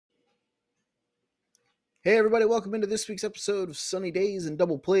Hey, everybody, welcome into this week's episode of Sunny Days and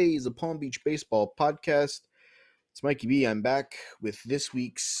Double Plays, a Palm Beach Baseball podcast. It's Mikey B. I'm back with this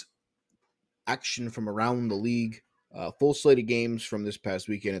week's action from around the league. Full slate of games from this past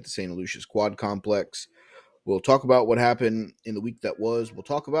weekend at the St. Lucia's Quad Complex. We'll talk about what happened in the week that was. We'll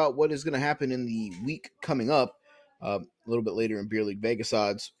talk about what is going to happen in the week coming up a little bit later in Beer League Vegas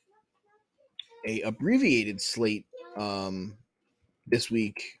odds. A abbreviated slate this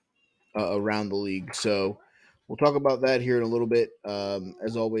week around the league. So we'll talk about that here in a little bit.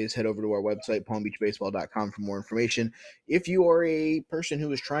 As always, head over to our website, palmbeachbaseball.com, for more information. If you are a person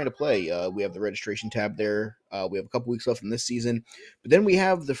who is trying to play, we have the registration tab there. We have a couple weeks left in this season, but then we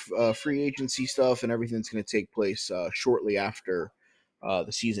have the free agency stuff and everything that's going to take place shortly after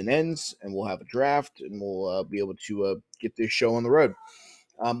the season ends, and we'll have a draft, and we'll be able to get this show on the road.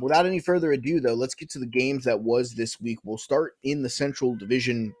 Without any further ado, though, let's get to the games that was this week. We'll start in the Central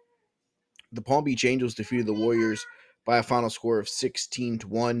Division. The Palm Beach Angels defeated the Warriors by a final score of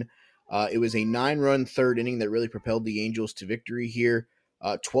 16-1. It was a 9-run third inning that really propelled the Angels to victory here.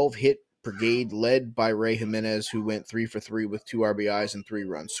 12-hit brigade led by Ray Jimenez, who went 3 for 3 with 2 RBIs and 3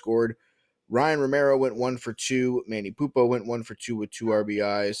 runs scored. Ryan Romero went 1 for 2. Manny Pupo went 1 for 2 with 2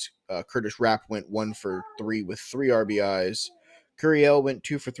 RBIs. Curtis Rapp went 1 for 3 with 3 RBIs. Curiel went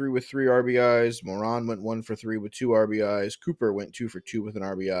 2 for 3 with 3 RBIs. Moran went 1 for 3 with 2 RBIs. Cooper went 2 for 2 with an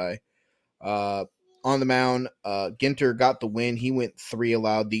RBI. On the mound, Ginter got the win. He went 3,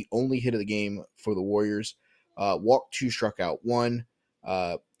 allowed the only hit of the game for the Warriors. Walked 2, struck out 1.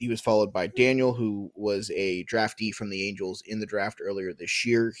 He was followed by Daniel, who was a draftee from the Angels in the draft earlier this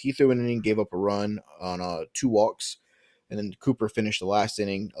year. He threw an inning, gave up a run on 2 walks, and then Cooper finished the last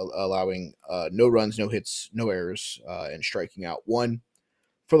inning, allowing no runs, no hits, no errors, and striking out 1.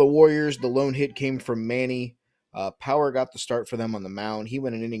 For the Warriors, the lone hit came from Manny. Power got the start for them on the mound. He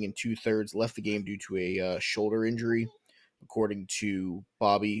went an inning and 2/3, left the game due to a shoulder injury, according to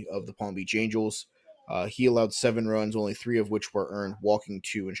Bobby of the Palm Beach Angels. He allowed 7 runs, only 3 of which were earned, walking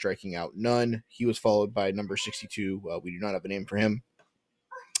 2 and striking out none. He was followed by number 62. We do not have a name for him,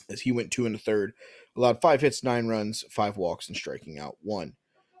 as he went 2 1/3, allowed 5 hits, 9 runs, 5 walks, and striking out 1.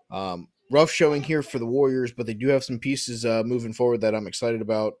 Rough showing here for the Warriors, but they do have some pieces moving forward that I'm excited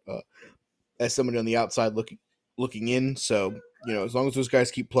about as somebody on the outside looking in. So, as long as those guys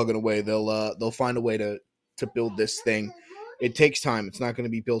keep plugging away, they'll find a way to build this thing. It takes time. It's not going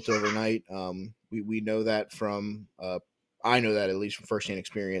to be built overnight. We know that from I know that at least from firsthand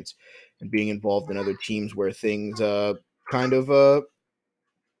experience and being involved in other teams where things kind of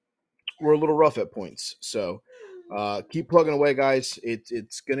were a little rough at points. So keep plugging away, guys.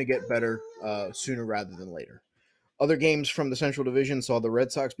 It's going to get better sooner rather than later. Other games from the Central Division saw the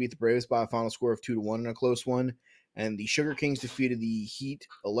Red Sox beat the Braves by a final score of 2-1 in a close one, and the Sugar Kings defeated the Heat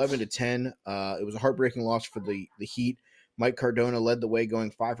 11-10. It was a heartbreaking loss for the Heat. Mike Cardona led the way,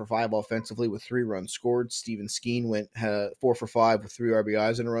 going 5 for 5 offensively with 3 runs scored. Steven Skeen went 4 for 5 with 3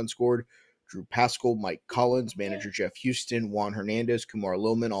 RBIs and a run scored. Drew Pascal, Mike Collins, manager Jeff Houston, Juan Hernandez, Kumar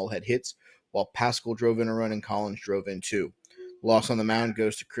Lohman all had hits, while Pascal drove in a run and Collins drove in 2. Loss on the mound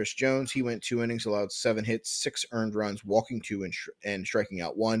goes to Chris Jones. He went 2 innings, allowed 7 hits, 6 earned runs, walking 2 and striking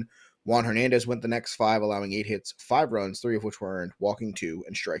out 1. Juan Hernandez went the next 5, allowing 8 hits, 5 runs, 3 of which were earned, walking 2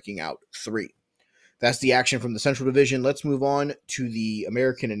 and striking out 3. That's the action from the Central Division. Let's move on to the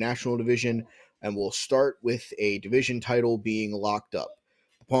American and National Division, and we'll start with a division title being locked up.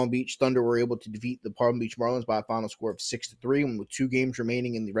 The Palm Beach Thunder were able to defeat the Palm Beach Marlins by a final score of 6-3, and with 2 games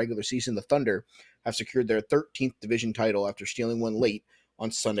remaining in the regular season, the Thunder have secured their 13th division title after stealing one late on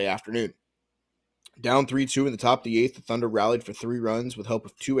Sunday afternoon. Down 3-2 in the top of the 8th, the Thunder rallied for 3 runs with help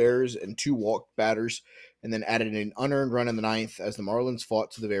of 2 errors and 2 walked batters, and then added an unearned run in the 9th as the Marlins fought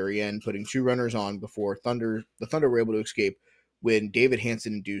to the very end, putting 2 runners on before the Thunder were able to escape when David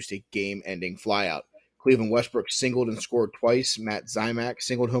Hanson induced a game-ending flyout. Cleveland Westbrook singled and scored twice. Matt Zymak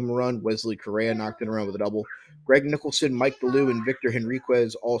singled home a run. Wesley Correa knocked it around with a double. Greg Nicholson, Mike Ballou, and Victor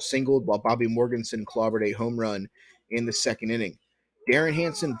Henriquez all singled, while Bobby Morganson clobbered a home run in the second inning. Darren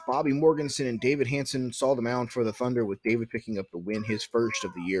Hanson, Bobby Morganson, and David Hanson saw the mound for the Thunder, with David picking up the win, his first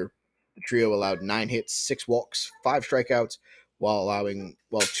of the year. The trio allowed 9 hits, 6 walks, 5 strikeouts, while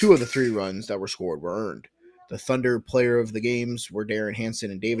 2 of the 3 runs that were scored were earned. The Thunder player of the games were Darren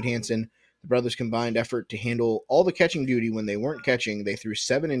Hanson and David Hanson. The brothers' combined effort to handle all the catching duty when they weren't catching. They threw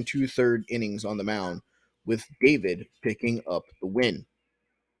 7 2/3 innings on the mound, with David picking up the win.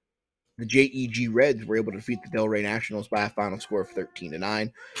 The JEG Reds were able to defeat the Delray Nationals by a final score of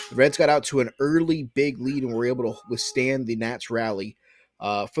 13-9. The Reds got out to an early big lead and were able to withstand the Nats rally.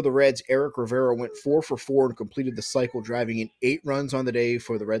 For the Reds, Eric Rivera went 4 for 4 and completed the cycle, driving in 8 runs on the day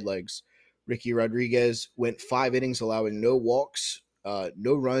for the Redlegs. Ricky Rodriguez went 5 innings, allowing no walks,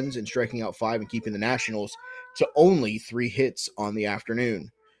 no runs, and striking out 5 and keeping the Nationals to only 3 hits on the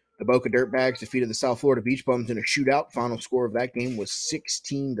afternoon. The Boca Dirtbags defeated the South Florida Beach Bums in a shootout. Final score of that game was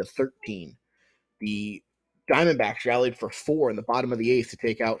 16-13. The Diamondbacks rallied for 4 in the bottom of the 8th to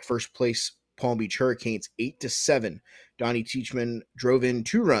take out first place Palm Beach Hurricanes 8-7. Donnie Teachman drove in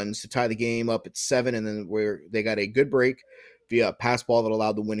 2 runs to tie the game up at 7, and then where they got a good break via a pass ball that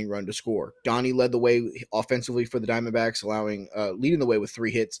allowed the winning run to score. Donnie led the way offensively for the Diamondbacks, leading the way with 3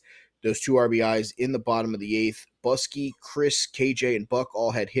 hits. Those 2 RBIs in the bottom of the 8th. Buskey, Chris, KJ, and Buck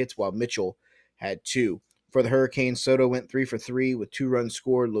all had hits, while Mitchell had 2. For the Hurricanes, Soto went 3 for 3 with 2 runs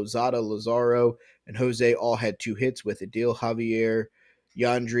scored. Lozada, Lazaro, and Jose all had 2 hits, with Adil, Javier,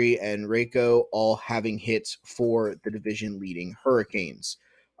 Yandri, and Reiko all having hits for the division-leading Hurricanes.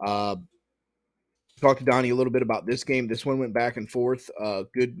 Talked to Donnie a little bit about this game. This one went back and forth.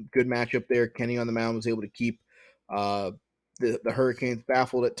 Good matchup there. Kenny on the mound was able to keep the Hurricanes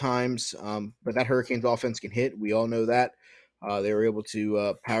baffled at times, but that Hurricanes offense can hit. We all know that. They were able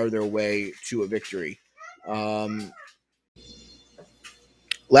to power their way to a victory.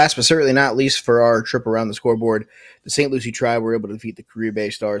 Last but certainly not least for our trip around the scoreboard, the St. Lucie Tribe were able to defeat the Caribe Bay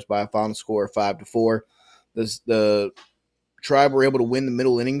Stars by a final score of 5-4. The Tribe were able to win the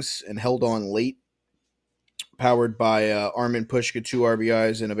middle innings and held on late, powered by Armin Pushka, 2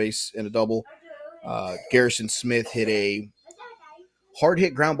 RBIs and a base and a double. Garrison Smith hit a hard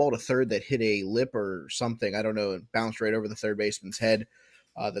hit ground ball to third that hit a lip or something, I don't know, and bounced right over the third baseman's head.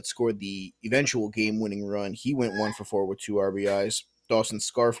 That scored the eventual game-winning run. He went 1 for 4 with 2 RBIs. Dawson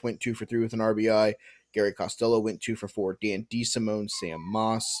Scarf went 2 for 3 with an RBI. Gary Costello went 2 for 4. Dan DeSimone, Sam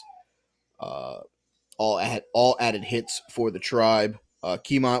Moss, all added hits for the Tribe.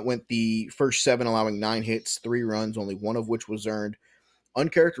 Keymont went the first 7, allowing 9 hits, 3 runs, only 1 of which was earned.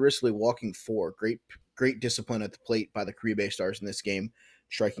 Uncharacteristically walking 4. Great discipline at the plate by the Caribe Stars in this game,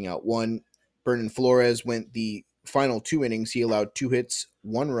 striking out 1. Vernon Flores went the final 2 innings. He allowed 2 hits,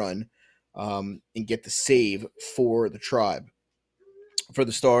 1 run, and get the save for the Tribe. For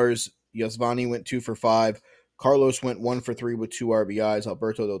the Stars, Yasvani went 2 for 5. Carlos went 1 for 3 with 2 RBIs.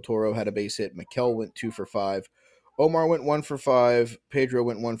 Alberto Del Toro had a base hit. Mikel went 2 for 5. Omar went 1 for 5. Pedro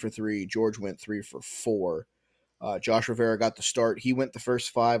went 1 for 3. George went 3 for 4. Josh Rivera got the start. He went the first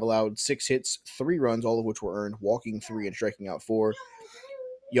 5, allowed 6 hits, 3 runs, all of which were earned, walking 3 and striking out 4.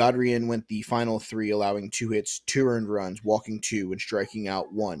 Yadrian went the final 3, allowing 2 hits, 2 earned runs, walking 2 and striking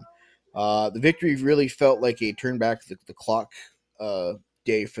out 1. The victory really felt like a turn back the clock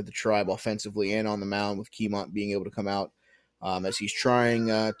day for the Tribe offensively and on the mound, with Keymont being able to come out as he's trying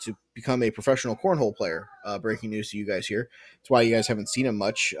to become a professional cornhole player. Breaking news to you guys here. That's why you guys haven't seen him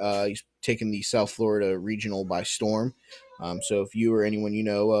much. He's taken the South Florida Regional by storm. So if you or anyone you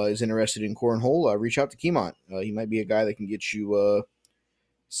know is interested in cornhole, reach out to Keymont. He might be a guy that can get you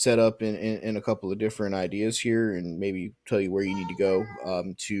set up in a couple of different ideas here and maybe tell you where you need to go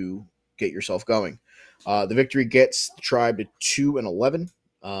to get yourself going. The victory gets the Tribe to 2-11.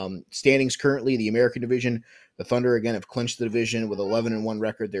 Standings currently, the American Division, the Thunder again have clinched the division with 11-1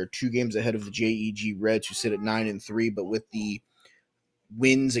 record. They're 2 games ahead of the JEG Reds, who sit at 9-3, but with the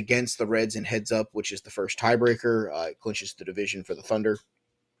wins against the Reds and heads up, which is the first tiebreaker, it clinches the division for the Thunder.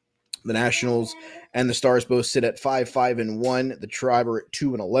 The Nationals and the Stars both sit at 5-1. The Tribe are at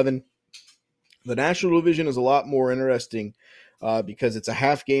 2-11. The National Division is a lot more interesting because it's a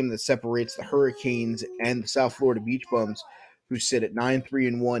half game that separates the Hurricanes and the South Florida Beach Bums, who sit at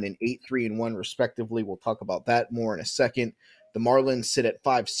 9-3-1 and 8-3-1 respectively. We'll talk about that more in a second. The Marlins sit at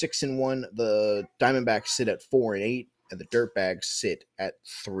 5-6-1. The Diamondbacks sit at 4-8, and the Dirtbags sit at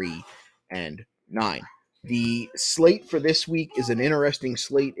 3-9. The slate for this week is an interesting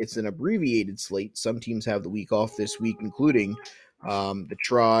slate. It's an abbreviated slate. Some teams have the week off this week, including the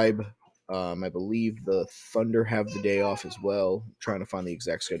Tribe. I believe the Thunder have the day off as well. I'm trying to find the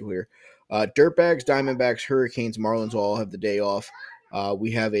exact schedule here. Dirtbags, Diamondbacks, Hurricanes, Marlins all have the day off.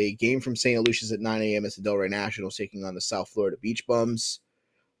 We have a game from St. Lucia's at 9 a.m. It's the Delray Nationals taking on the South Florida Beach Bums.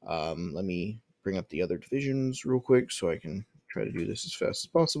 Let me bring up the other divisions real quick so I can try to do this as fast as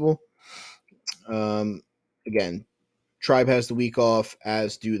possible. Again, Tribe has the week off,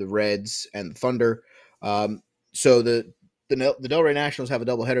 as do the Reds and the Thunder. So the Delray Nationals have a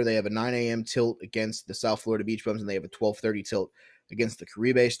doubleheader. They have a 9 a.m. tilt against the South Florida Beach Bums, and they have a 12:30 tilt against the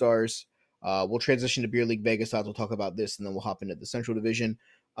Caribe Stars. We'll transition to Beer League Vegas odds. We'll talk about this, and then we'll hop into the Central Division.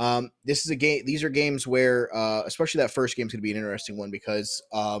 This is a game. These are games where, especially that first game is going to be an interesting one because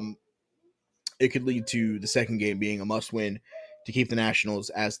it could lead to the second game being a must-win to keep the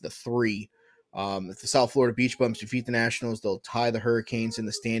Nationals as the 3. If the South Florida Beach Bums defeat the Nationals, they'll tie the Hurricanes in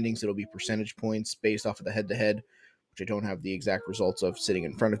the standings. It'll be percentage points based off of the head-to-head, which I don't have the exact results of sitting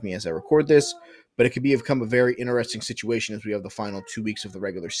in front of me as I record this. But it could become a very interesting situation as we have the final 2 weeks of the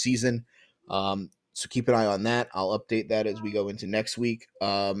regular season. So keep an eye on that. I'll update that as we go into next week.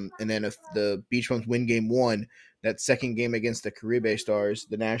 And then if the Beach Bums win game one, that second game against the Caribe Stars,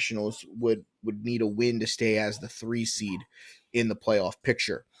 the Nationals would need a win to stay as the 3 seed in the playoff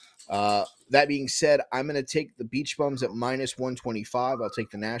picture. That being said, I'm going to take the Beach Bums at minus 125. I'll take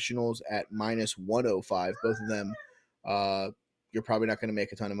the Nationals at minus 105. Both of them, you're probably not going to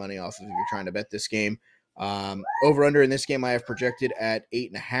make a ton of money off of if you're trying to bet this game. Over under in this game, I have projected at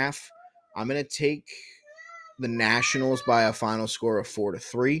 8.5. I'm going to take the Nationals by a final score of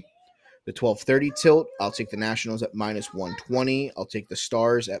 4-3. The 12:30 tilt, I'll take the Nationals at minus 120. I'll take the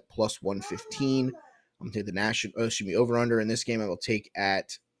Stars at plus 115. I'm going to take the over under in this game. I will take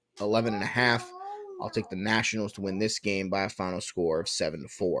at 11.5. I'll take the Nationals to win this game by a final score of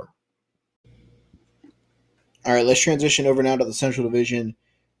 7-4. All right, let's transition over now to the Central Division.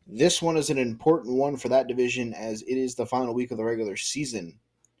 This one is an important one for that division as it is the final week of the regular season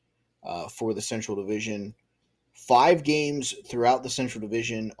for the Central Division. 5 games throughout the Central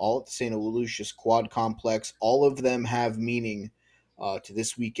Division, all at the St. Aloysius Quad Complex. All of them have meaning to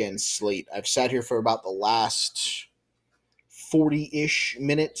this weekend's slate. I've sat here for about the last 40-ish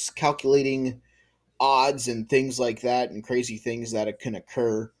minutes calculating odds and things like that and crazy things that can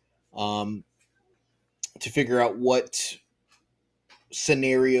occur to figure out what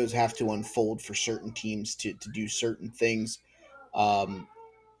scenarios have to unfold for certain teams to do certain things.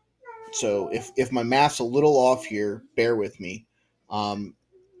 So if my math's a little off here, bear with me.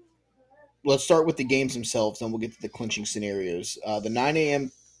 Let's start with the games themselves, then we'll get to the clinching scenarios. The 9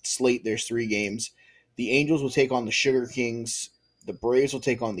 a.m. slate, there's 3 games. The Angels will take on the Sugar Kings. The Braves will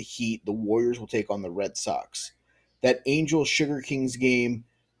take on the Heat. The Warriors will take on the Red Sox. That Angels-Sugar Kings game,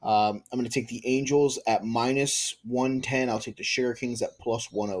 I'm going to take the Angels at minus 110. I'll take the Sugar Kings at plus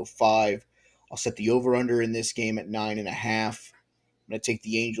 105. I'll set the over-under in this game at 9.5. I'm going to take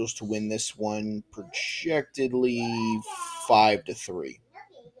the Angels to win this one projectedly 5-3.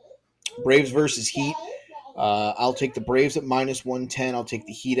 Braves versus Heat. I'll take the Braves at minus 110. I'll take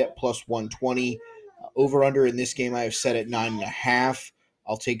the Heat at plus 120. Over-under in this game I have set at 9.5.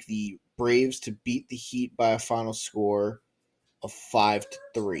 I'll take the Braves to beat the Heat by a final score of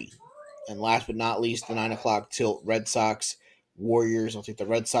 5-3. And last but not least, the 9 o'clock tilt, Red Sox, Warriors. I'll take the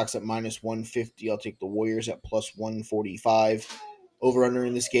Red Sox at minus 150. I'll take the Warriors at plus 145. Over-under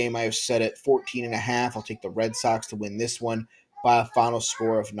in this game I have set at 14.5. I'll take the Red Sox to win this one by a final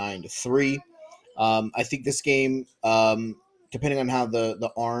score of 9-3. I think this game, depending on how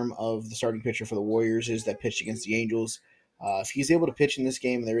the arm of the starting pitcher for the Warriors is that pitched against the Angels, if he's able to pitch in this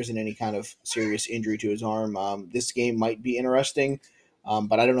game and there isn't any kind of serious injury to his arm, this game might be interesting.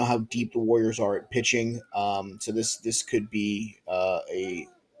 But I don't know how deep the Warriors are at pitching. So this could be a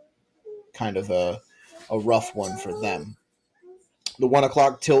kind of a rough one for them. The 1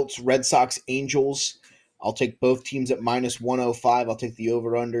 o'clock tilts, Red Sox, Angels. I'll take both teams at minus 105. I'll take the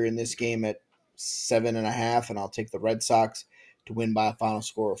over-under in this game at 7.5, and I'll take the Red Sox to win by a final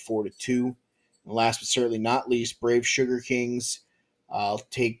score of 4-2. And last but certainly not least, Braves, Sugar Kings. I'll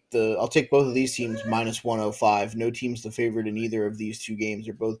take both of these teams minus 105. No team's the favorite in either of these 2 games.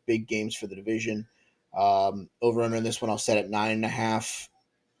 They're both big games for the division. Over-under in this one I'll set at 9.5.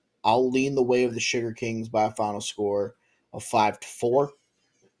 I'll lean the way of the Sugar Kings by a final score of 5-4.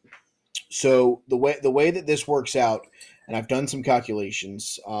 So the way that this works out, and I've done some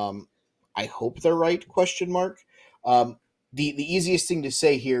calculations. I hope they're right? Question mark. The easiest thing to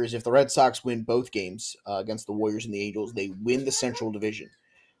say here is if the Red Sox win both games against the Warriors and the Angels, they win the Central Division.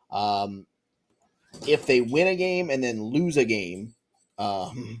 If they win a game and then lose a game,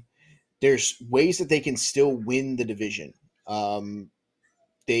 there's ways that they can still win the division.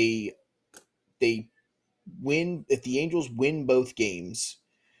 They win if the Angels win both games.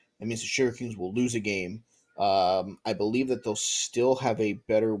 That means the Sugar Kings will lose a game. I believe that they'll still have a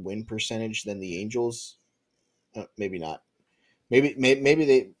better win percentage than the Angels. Maybe not. Maybe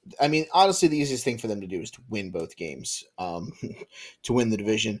they. I mean, honestly, the easiest thing for them to do is to win both games to win the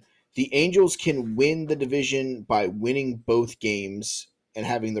division. The Angels can win the division by winning both games and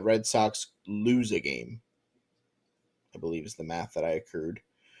having the Red Sox lose a game. I believe is the math that I occurred.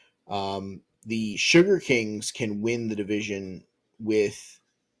 The Sugar Kings can win the division with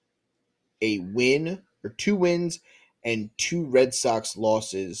a win or 2 wins and 2 Red Sox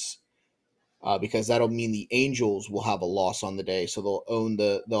losses, because that'll mean the Angels will have a loss on the day, so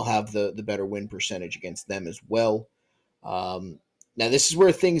they'll have the better win percentage against them as well. Now, this is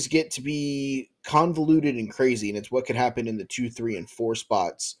where things get to be convoluted and crazy, and it's what could happen in the 2, 3, and 4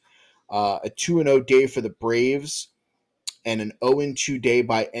 spots. A 2-0 day for the Braves and an 0-2 day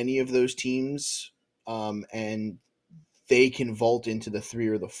by any of those teams, and they can vault into the 3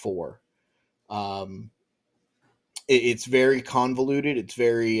 or the 4. Um, it's very convoluted. It's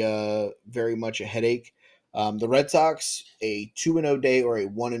very much a headache. The Red Sox, a 2-0 day or a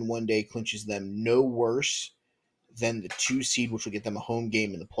 1-1 day clinches them no worse than the 2 seed, which will get them a home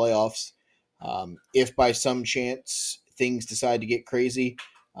game in the playoffs. If by some chance things decide to get crazy,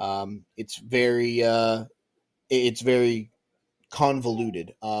 it's very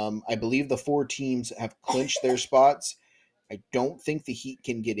convoluted. I believe the 4 teams have clinched their spots. I don't think the Heat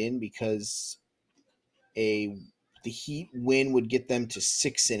can get in because a the Heat win would get them to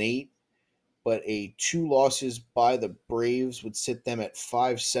 6-8, but a 2 losses by the Braves would sit them at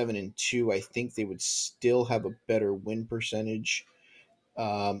 5-7-2. I think they would still have a better win percentage.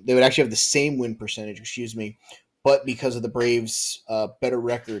 They would actually have the same win percentage, excuse me, but because of the Braves' better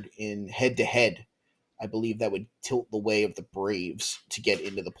record in head to head, I believe that would tilt the way of the Braves to get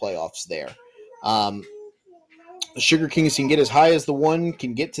into the playoffs there. Um, the Sugar Kings can get as high as the 1,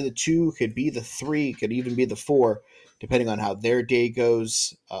 can get to the 2, could be the 3, could even be the 4, depending on how their day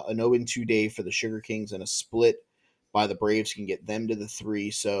goes. An 0-2 day for the Sugar Kings and a split by the Braves can get them to the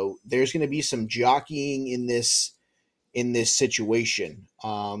 3. So there's going to be some jockeying in this situation.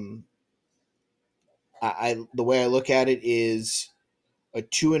 The way I look at it is a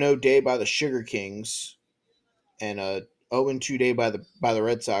 2-0 day by the Sugar Kings and a 0-2 day by the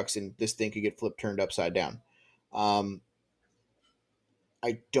Red Sox, and this thing could get flipped turned upside down.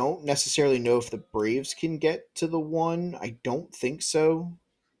 I don't necessarily know if the Braves can get to the 1. I don't think so.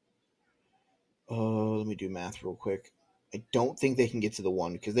 Let me do math real quick. I don't think they can get to the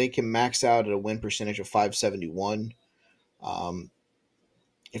 1 because they can max out at a win percentage of 571.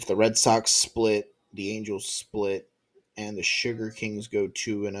 If the Red Sox split, the Angels split, and the Sugar Kings go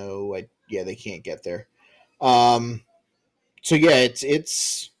 2-0, they can't get there. So yeah,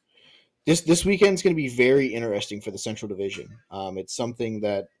 it's this weekend's going to be very interesting for the Central Division. It's something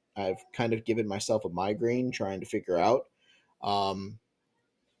that I've kind of given myself a migraine trying to figure out. The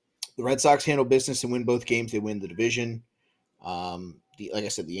Red Sox handle business and win both games. They win the division. Like I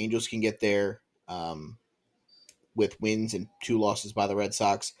said, the Angels can get there with wins and 2 losses by the Red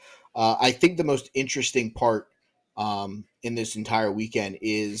Sox. I think the most interesting part in this entire weekend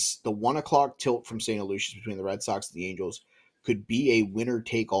is the 1 o'clock tilt from St. Lucia's between the Red Sox and the Angels could be a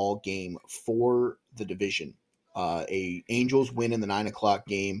winner-take-all game for the division. A Angels win in the 9 o'clock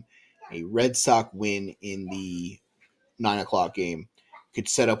game, a Red Sox win in the 9 o'clock game could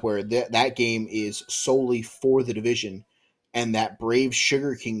set up where that game is solely for the division, and that Braves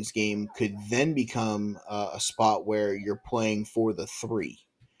Sugar Kings game could then become a spot where you're playing for the 3.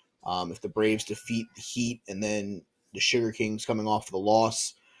 If the Braves defeat the Heat and then the Sugar Kings coming off the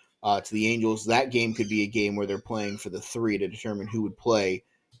loss to the Angels, that game could be a game where they're playing for the 3 to determine who would play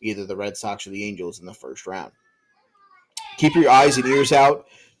either the Red Sox or the Angels in the first round. Keep your eyes and ears out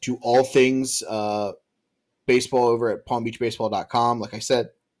to all things baseball over at palmbeachbaseball.com. Like I said,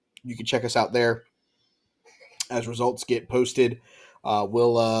 you can check us out there as results get posted.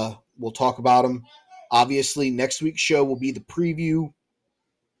 We'll talk about them. Obviously, next week's show will be the preview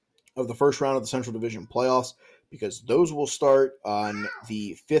of the first round of the Central Division playoffs because those will start on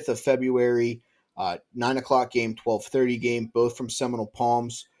the 5th of February, 9 o'clock game, 12:30 game, both from Seminole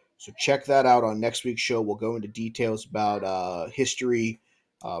Palms. So check that out on next week's show. We'll go into details about history,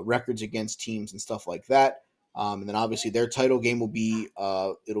 records against teams, and stuff like that. And then obviously their title game will be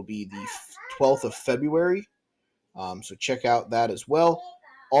it'll be the 12th of February. So check out that as well.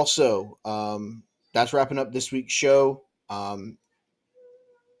 Also, that's wrapping up this week's show.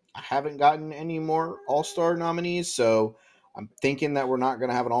 I haven't gotten any more All-Star nominees, so I'm thinking that we're not going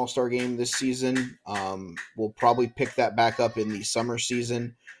to have an All-Star game this season. We'll probably pick that back up in the summer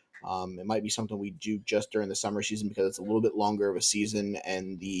season. It might be something we do just during the summer season because it's a little bit longer of a season,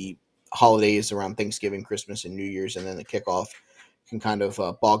 and the holidays around Thanksgiving, Christmas, and New Year's, and then the kickoff can kind of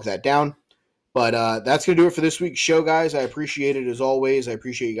bog that down. But that's going to do it for this week's show, guys. I appreciate it as always. I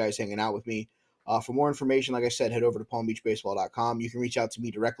appreciate you guys hanging out with me. For more information, like I said, head over to palmbeachbaseball.com. You can reach out to me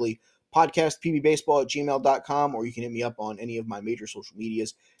directly, podcastpbbaseball@gmail.com, or you can hit me up on any of my major social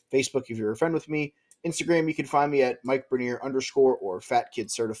medias. Facebook, if you're a friend with me. Instagram, you can find me at Mike Bernier _ or Fat Kid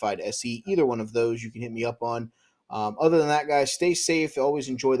Certified SE. Either one of those you can hit me up on. Other than that, guys, stay safe. Always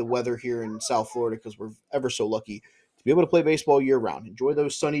enjoy the weather here in South Florida because we're ever so lucky to be able to play baseball year-round. Enjoy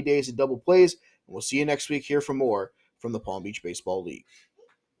those sunny days and double plays, and we'll see you next week here for more from the Palm Beach Baseball League.